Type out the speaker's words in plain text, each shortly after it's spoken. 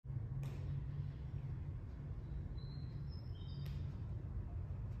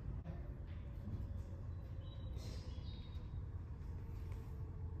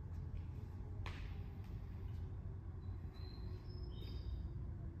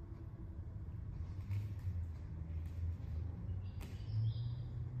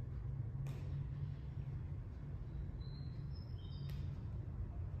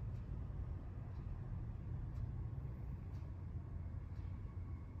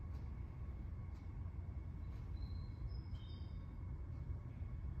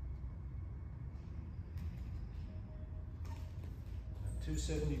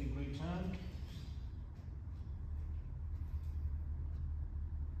270-degree turn.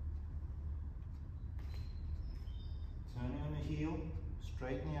 Turning on the heel,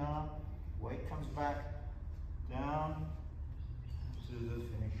 straighten the arm, weight comes back, down to the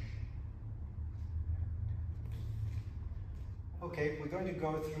finish. Okay, we're going to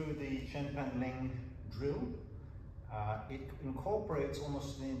go through the Chen Pan Ling drill. It incorporates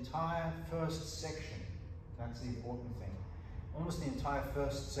almost the entire first section. That's the important thing. Almost the entire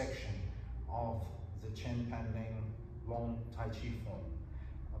first section of the Chen Pan Ling long Tai Chi form.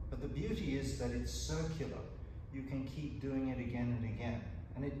 But the beauty is that it's circular. You can keep doing it again and again.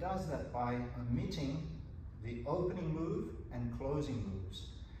 And it does that by omitting the opening move and closing moves.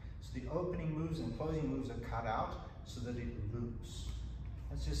 So the opening moves and closing moves are cut out so that it loops.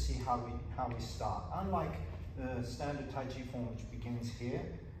 Let's just see how we start. Unlike the standard Tai Chi form, which begins here,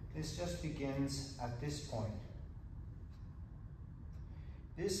 this just begins at this point.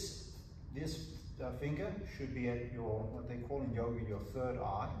 This finger should be at your, what they call in yoga, your third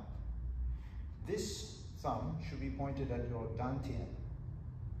eye. This thumb should be pointed at your dantian.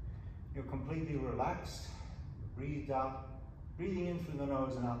 You're completely relaxed, breathed out, breathing in through the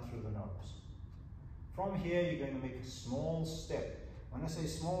nose and out through the nose. From here, you're going to make a small step. When I say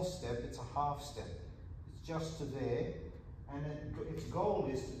small step, it's a half step. It's just to there, and its goal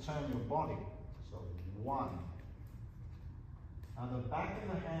is to turn your body. So 1. Now the back of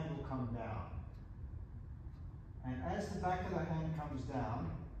the hand will come down. And as the back of the hand comes down,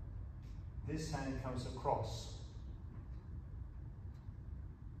 this hand comes across.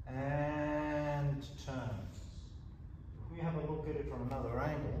 And turns. If we have a look at it from another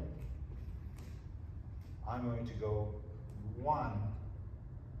angle, I'm going to go 1.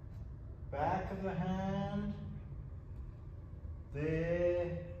 Back of the hand,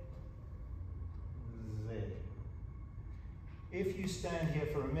 there, there. If you stand here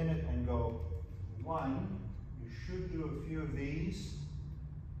for a minute and go 1, you should do a few of these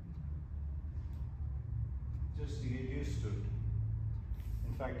just to get used to it.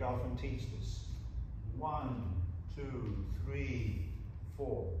 In fact, I often teach this. 1, 2, 3,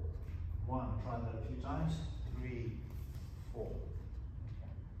 4. 1, try that a few times. 3, 4. Okay.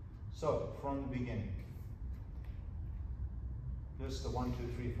 So, from the beginning. Just the 1,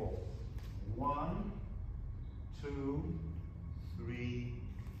 2, 3, 4. 1, 2, 3,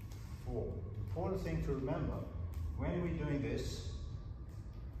 4. Important thing to remember, when we're doing this,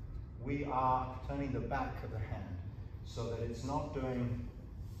 we are turning the back of the hand so that it's not doing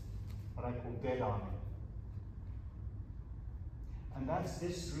what I call dead arming. And that's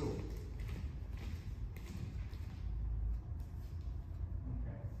this drill.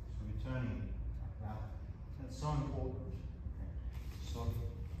 Okay, so we're turning like that. That's so important. Okay. So,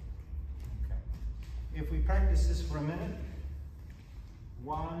 okay. If we practice this for a minute,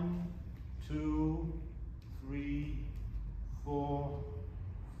 1, 2, 3, 4,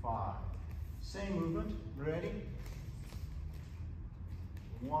 5. Same movement. Ready?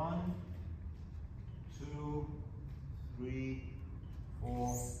 1, 2, 3,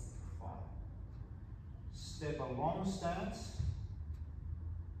 4, 5. Step a long stance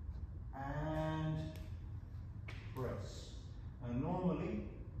and press. And normally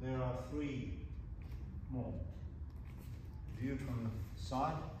there are 3 more. Viewed from the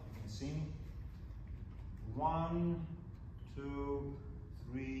side, you can see me. 1, 2,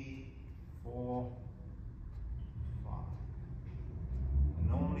 3, 4, 5. And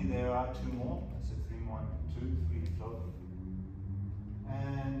normally there are 2 more. I said 3 more, 2, 3 total.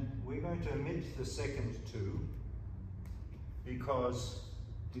 And we're going to omit the second 2 because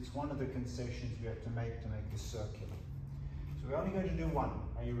it's one of the concessions we have to make this circular. So we're only going to do 1.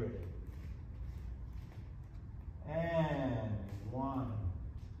 Are you ready? And 1,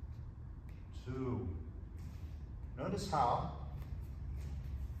 2. Notice how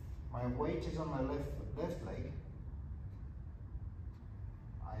my weight is on my left leg.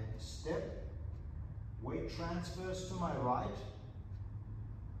 I step, weight transfers to my right.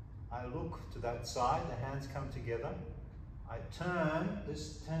 I look to that side, the hands come together. I turn,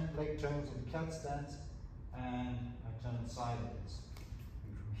 this leg turns in cat stance, and I turn sideways.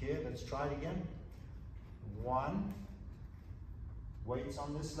 From here, let's try it again. 1, weights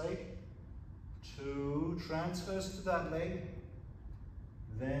on this leg. 2, transfers to that leg.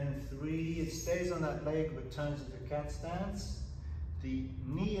 Then 3, it stays on that leg but turns into cat stance. The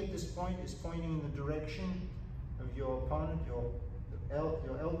knee at this point is pointing in the direction of your opponent. Your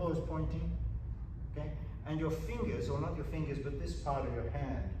elbow is pointing, okay? And your fingers, or not your fingers, but this part of your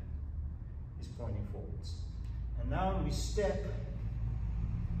hand is pointing forwards. And now when we step,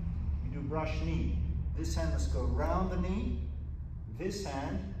 we do brush knee. This hand must go round the knee, This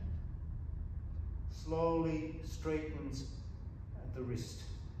hand slowly straightens at the wrist,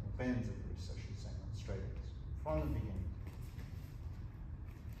 or bends at the wrist, I should say, not straightens, from the beginning.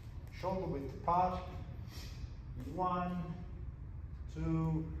 Shoulder width apart. 1,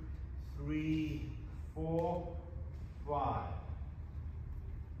 2, 3, 4, 5.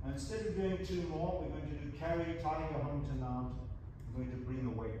 Now instead of doing 2 more, we're going to do carry, Taijiquan to mount. We're going to bring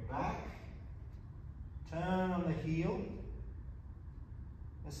the weight back, turn on the heel.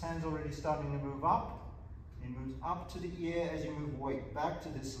 This hand's already starting to move up. It moves up to the ear as you move weight back to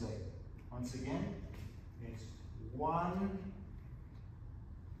this leg. Once again, it's 1,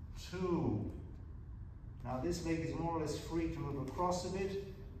 2. Now this leg is more or less free to move across a bit.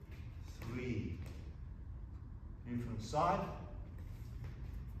 3. In from the side.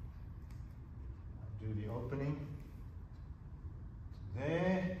 Do the opening.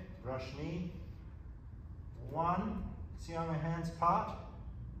 There, brush knee. 1. See how my hands part?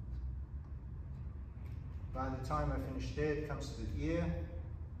 By the time I finish there, it comes to the ear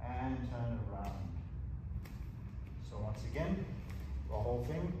and turn around. So once again, the whole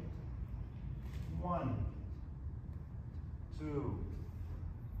thing. 1, 2,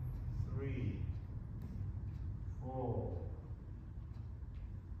 3, 4,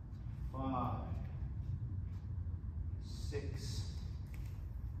 5, 6,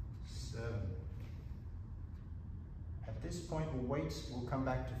 7. At this point, the weights will come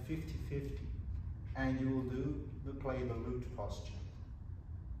back to 50-50, and you will play the lute posture.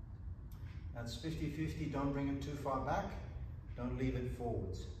 That's 50-50. Don't bring it too far back. Don't leave it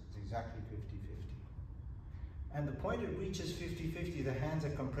forwards. It's exactly 50-50. And the point it reaches 50-50, the hands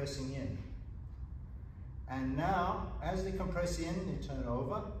are compressing in. And now, as they compress in, you turn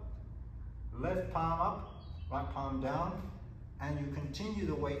over, left palm up, right palm down, and you continue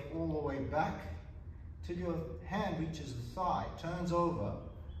the weight all the way back till your hand reaches the thigh, turns over,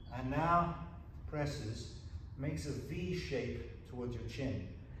 and now presses, makes a V shape towards your chin.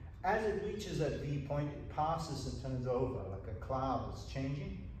 As it reaches that V point, it passes and turns over like a cloud that's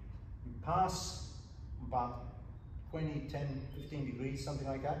changing. You pass about 20, 10, 15 degrees, something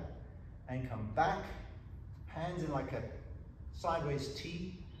like that, and come back, hands in like a sideways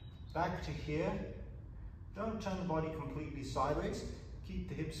T, back to here. Don't turn the body completely sideways. Keep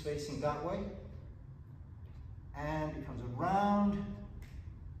the hips facing that way. And it comes around,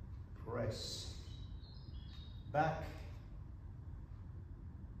 press, back,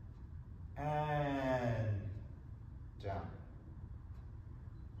 and down.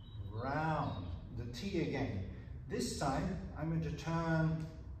 Round, the T again. This time, I'm going to turn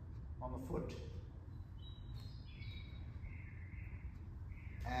on the foot.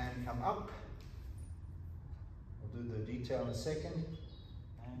 And come up. We'll do the detail in a second.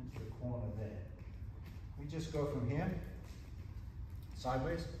 And the corner there. We just go from here,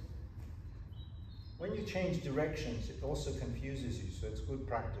 sideways. When you change directions, it also confuses you, so it's good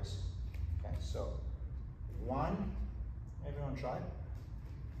practice. Okay, so 1, everyone try.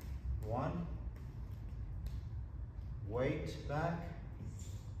 1, weight back,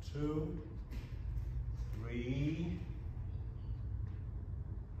 2, 3,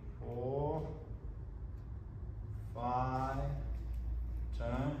 4, 5,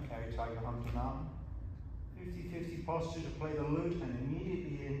 turn, carry Taijiquan to mount. 50-50 posture to play the lute and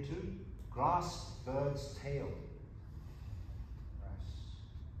immediately into grasp bird's tail. Press,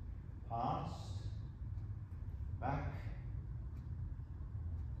 past, back,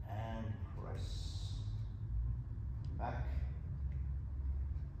 and press, back,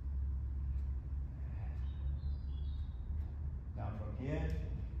 now from here,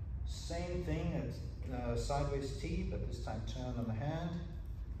 same thing as sideways T, but this time turn on the hand.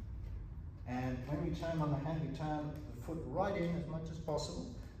 And when we turn on the hand, we turn the foot right in as much as possible.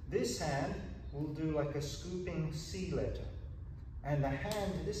 This hand will do like a scooping C letter. And the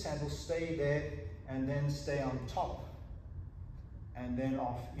hand, this hand will stay there and then stay on top. And then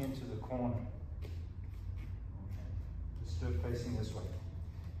off into the corner. Okay. Just do it facing this way.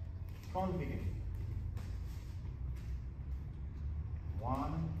 From the beginning.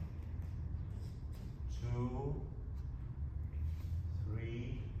 1, 2,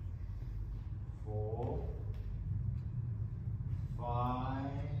 3, 4, 5,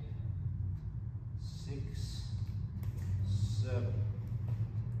 6, 7,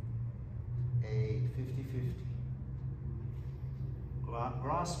 8, 50-50.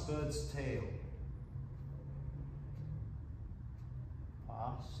 Grasp bird's tail.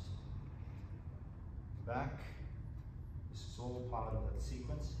 Past, back. This is all part of that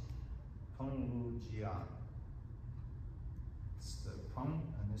sequence. Peng Wu Jian. It's the Peng,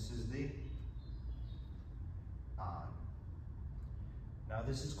 and this is the An. Now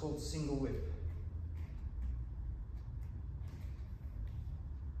this is called single whip.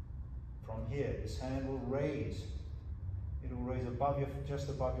 From here, this hand will raise. It will raise above your, just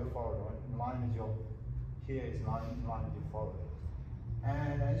above your forehead, right? In line with your, here is in line with your forehead.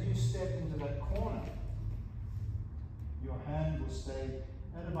 And as you step into that corner, your hand will stay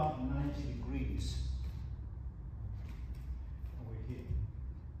at about 90 degrees. Over here.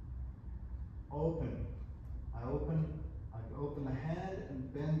 Open. I open the hand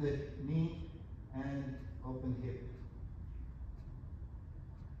and bend the knee and open the hip.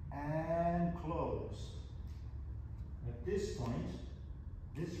 And close. At this point,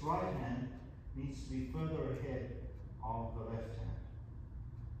 this right hand needs to be further ahead of the left hand.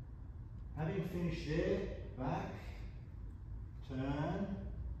 Having finished there, back, turn,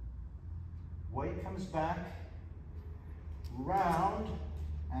 weight comes back, round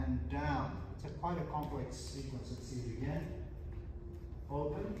and down. It's quite a complex sequence. Let's see it again.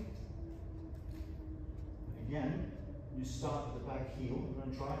 Open. Again, you start with the back heel. I'm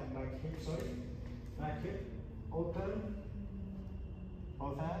going to try it. Back hip, sorry. Back hip. Open.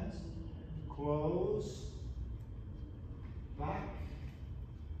 Both hands. Close. Back.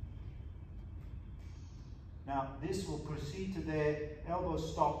 Now, this will proceed to their elbow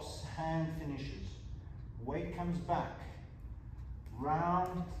stops, hand finishes. Weight comes back.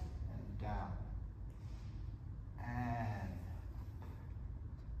 Round and down.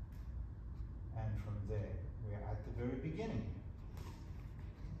 And from there, we're at the very beginning.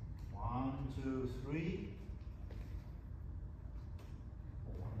 1, 2, 3.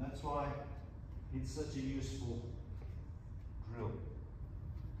 And that's why it's such a useful drill.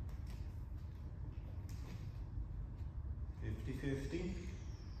 50-50.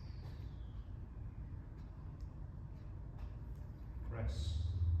 Press.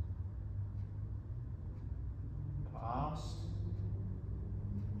 Past.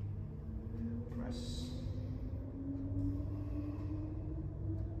 Press.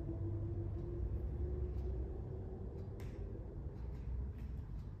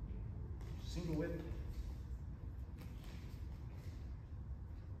 Single whip.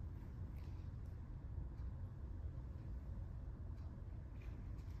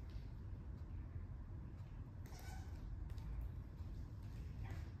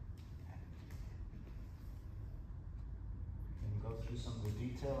 Some of the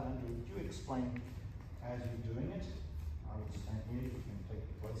detail. Andrew, would you explain as you're doing it? I will stand here, you can take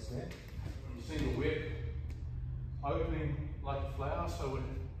the place there. Single whip, opening like a flower, so when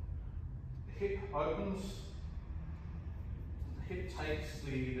the hip opens, the hip takes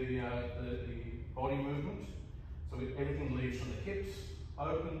the body movement, so everything leaves from the hips,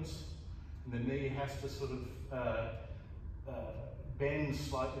 opens, and the knee has to sort of bend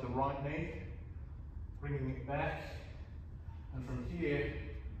slightly to the right knee, bringing it back. And from here,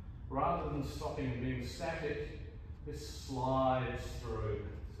 rather than stopping and being static, this slides through.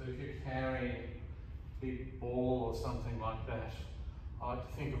 So if you're carrying a big ball or something like that, I like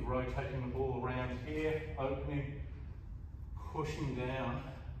to think of rotating the ball around here, opening, pushing down,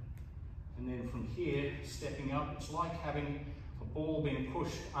 and then from here, stepping up. It's like having a ball being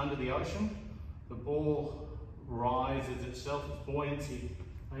pushed under the ocean. The ball rises itself, its buoyancy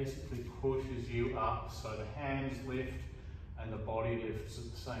basically pushes you up, so the hands lift, and the body lifts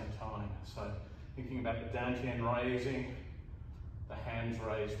at the same time. So thinking about the dantian raising, the hands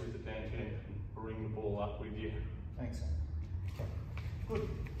raised with the dantian and bring the ball up with you. Thanks, Andy. Okay, good.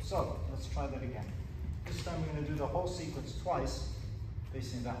 So let's try that again. This time we're going to do the whole sequence twice,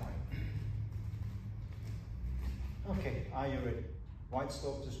 facing that way. Okay, are you ready? White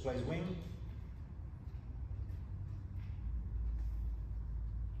stalk displays wing.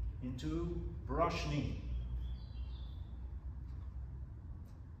 Into brush knee.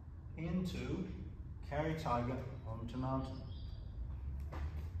 Into carry tiger onto mountain.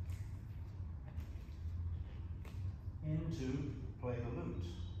 Into play the lute.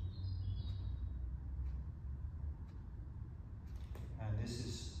 And this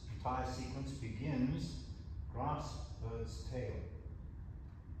is, the entire sequence begins grasp bird's tail.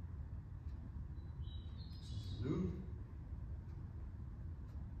 This is lute.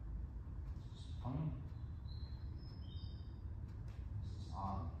 This is tongue. This is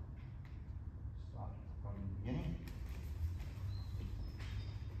arm. From the beginning.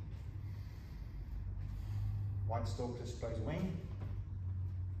 White stalk displays wing.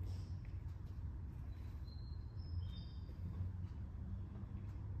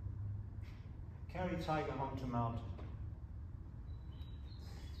 Carry tiger onto mountain.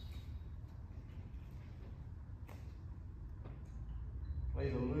 Play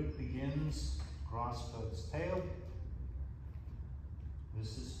the lute begins grasp bird's tail.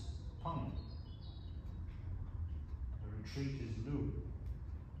 This is Peng. The retreat is Lu.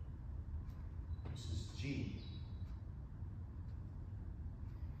 This is Ji.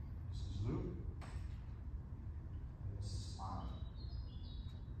 This is Lu. This is An.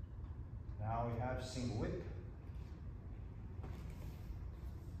 Now we have single whip.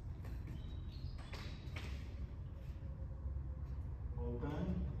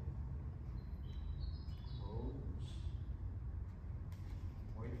 Open. Close.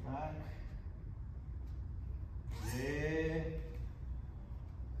 Weight back. There.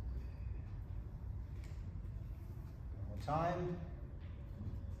 One more time.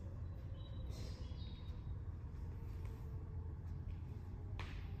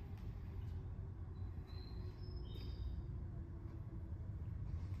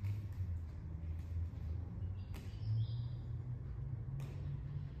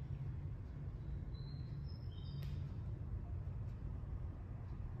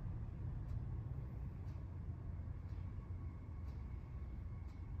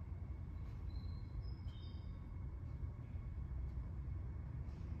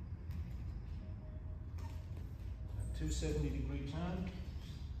 A 270-degree turn.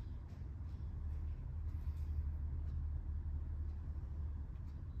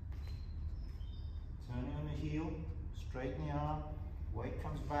 Turning on the heel, straighten the arm, weight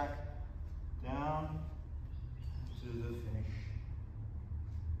comes back, down to the finish.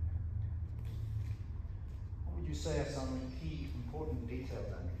 What would you say are some key important details,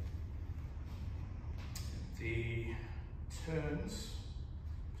 Andy? The turns,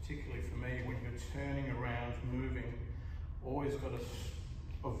 particularly for me, when you're turning around, moving, always got to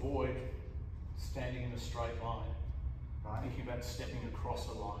avoid standing in a straight line. Right. Thinking about stepping across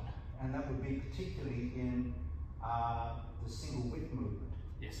a line. And that would be particularly in the single whip movement.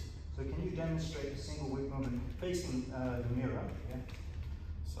 Yes. So can you demonstrate the single whip movement facing the mirror? Yeah.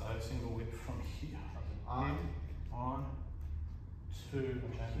 So single whip from here. On. On. To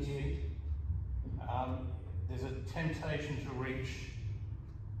here. There's a temptation to reach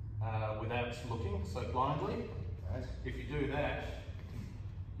without looking, so blindly. Right. If you do that,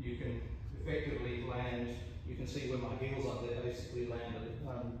 you can effectively land, you can see where my heels are, they basically land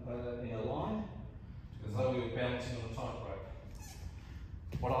in a line, as though we were balancing on a tightrope.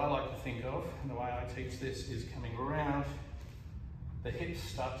 What I like to think of, and the way I teach this, is coming around, the hips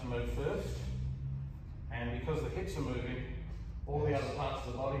start to move first, and because the hips are moving, all the other parts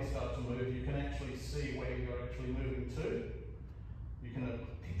of the body start to move. You can actually see where you're actually moving to. You can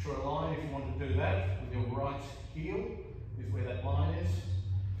picture a line if you want to do that. With your right heel is where that line is.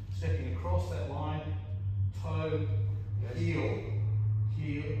 Stepping across that line, toe, heel,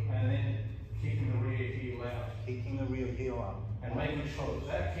 heel, and then kicking the rear heel out. Kicking the rear heel out. And making sure that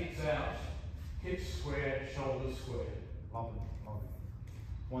that kicks out, hips square, shoulders square. Lovely, lovely.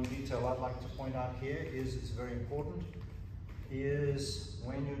 One detail I'd like to point out here is, it's very important, is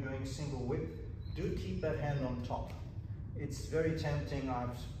when you're doing single whip, do keep that hand on top. It's very tempting,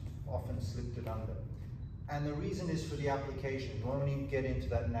 I've often slipped it under. And the reason is for the application. We won't even get into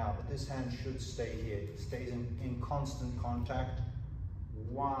that now, but this hand should stay here. It stays in constant contact.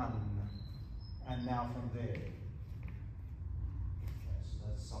 One, and now from there. Okay, so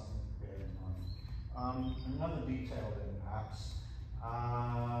that's something to bear in mind. Another detail then, perhaps.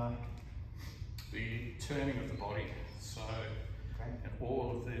 The turning of the body. So, Okay. and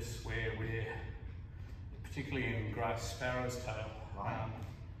all of this where we're, particularly in grass sparrow's tail, Right.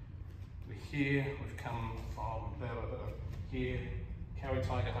 we're here, we've come from here, Cowie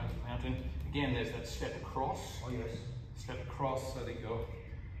Tiger Home Mountain. Again, there's that step across. Oh yes. Step across so that your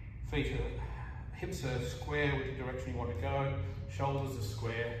hips are square with the direction you want to go, shoulders are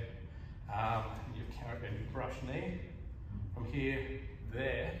square, and you brush knee. From here,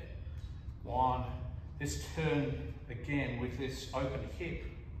 there, one. This turn, again, with this open hip,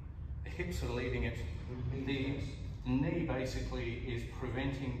 the hips are leading it. The knee basically is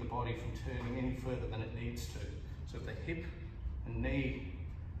preventing the body from turning any further than it needs to. So if the hip and knee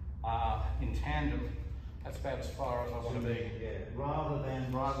are in tandem, that's about as far as I want to be. Yeah, rather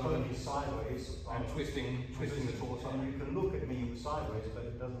than be sideways And twisting the torso. And you can look at me sideways, but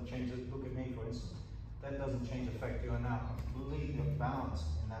it doesn't change it. Look at me, for instance. That doesn't change the fact you are now completely balanced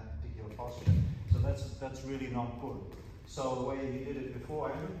in that particular posture. So that's really not good. So the way you did it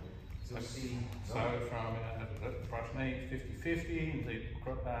before, Andrew, you'll see. So from brush knee 50-50 into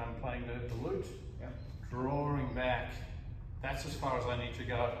playing the lute, Yep. drawing back. That's as far as I need to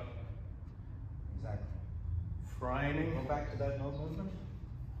go. Exactly. Framing. Go back to that nose movement.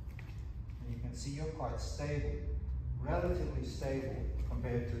 And you can see you're quite stable, relatively stable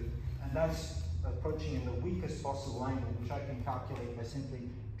compared to, and that's approaching in the weakest possible angle, which I can calculate by simply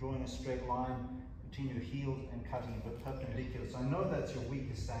drawing a straight line between your heels and cutting it perpendicular. So I know that's your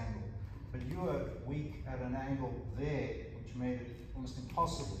weakest angle, but you are weak at an angle there, which made it almost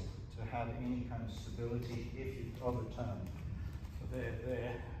impossible to have any kind of stability if you overturn. So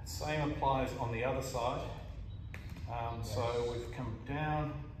there. Same applies on the other side. Yes. So we've come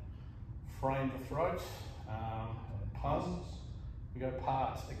down, frame the throat, palms. We go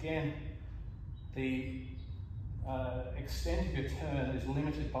past. Again, the extent of your turn is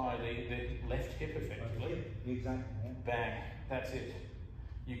limited by the left hip effectively. Exactly. Yeah. Bang, that's it.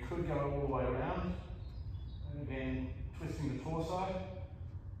 You could go all the way around, and again, twisting the torso,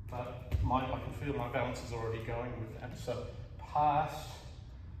 but I can feel my balance is already going with that. So past,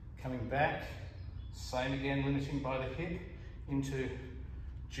 coming back, same again, limiting by the hip, into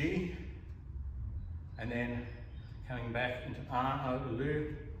G, and then coming back into R, O,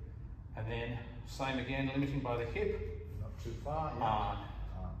 Lu, and then same again, limiting by the hip. Not too far. Yeah. R.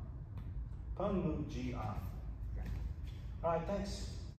 Peng, Lu, G, R. Okay. All right, thanks.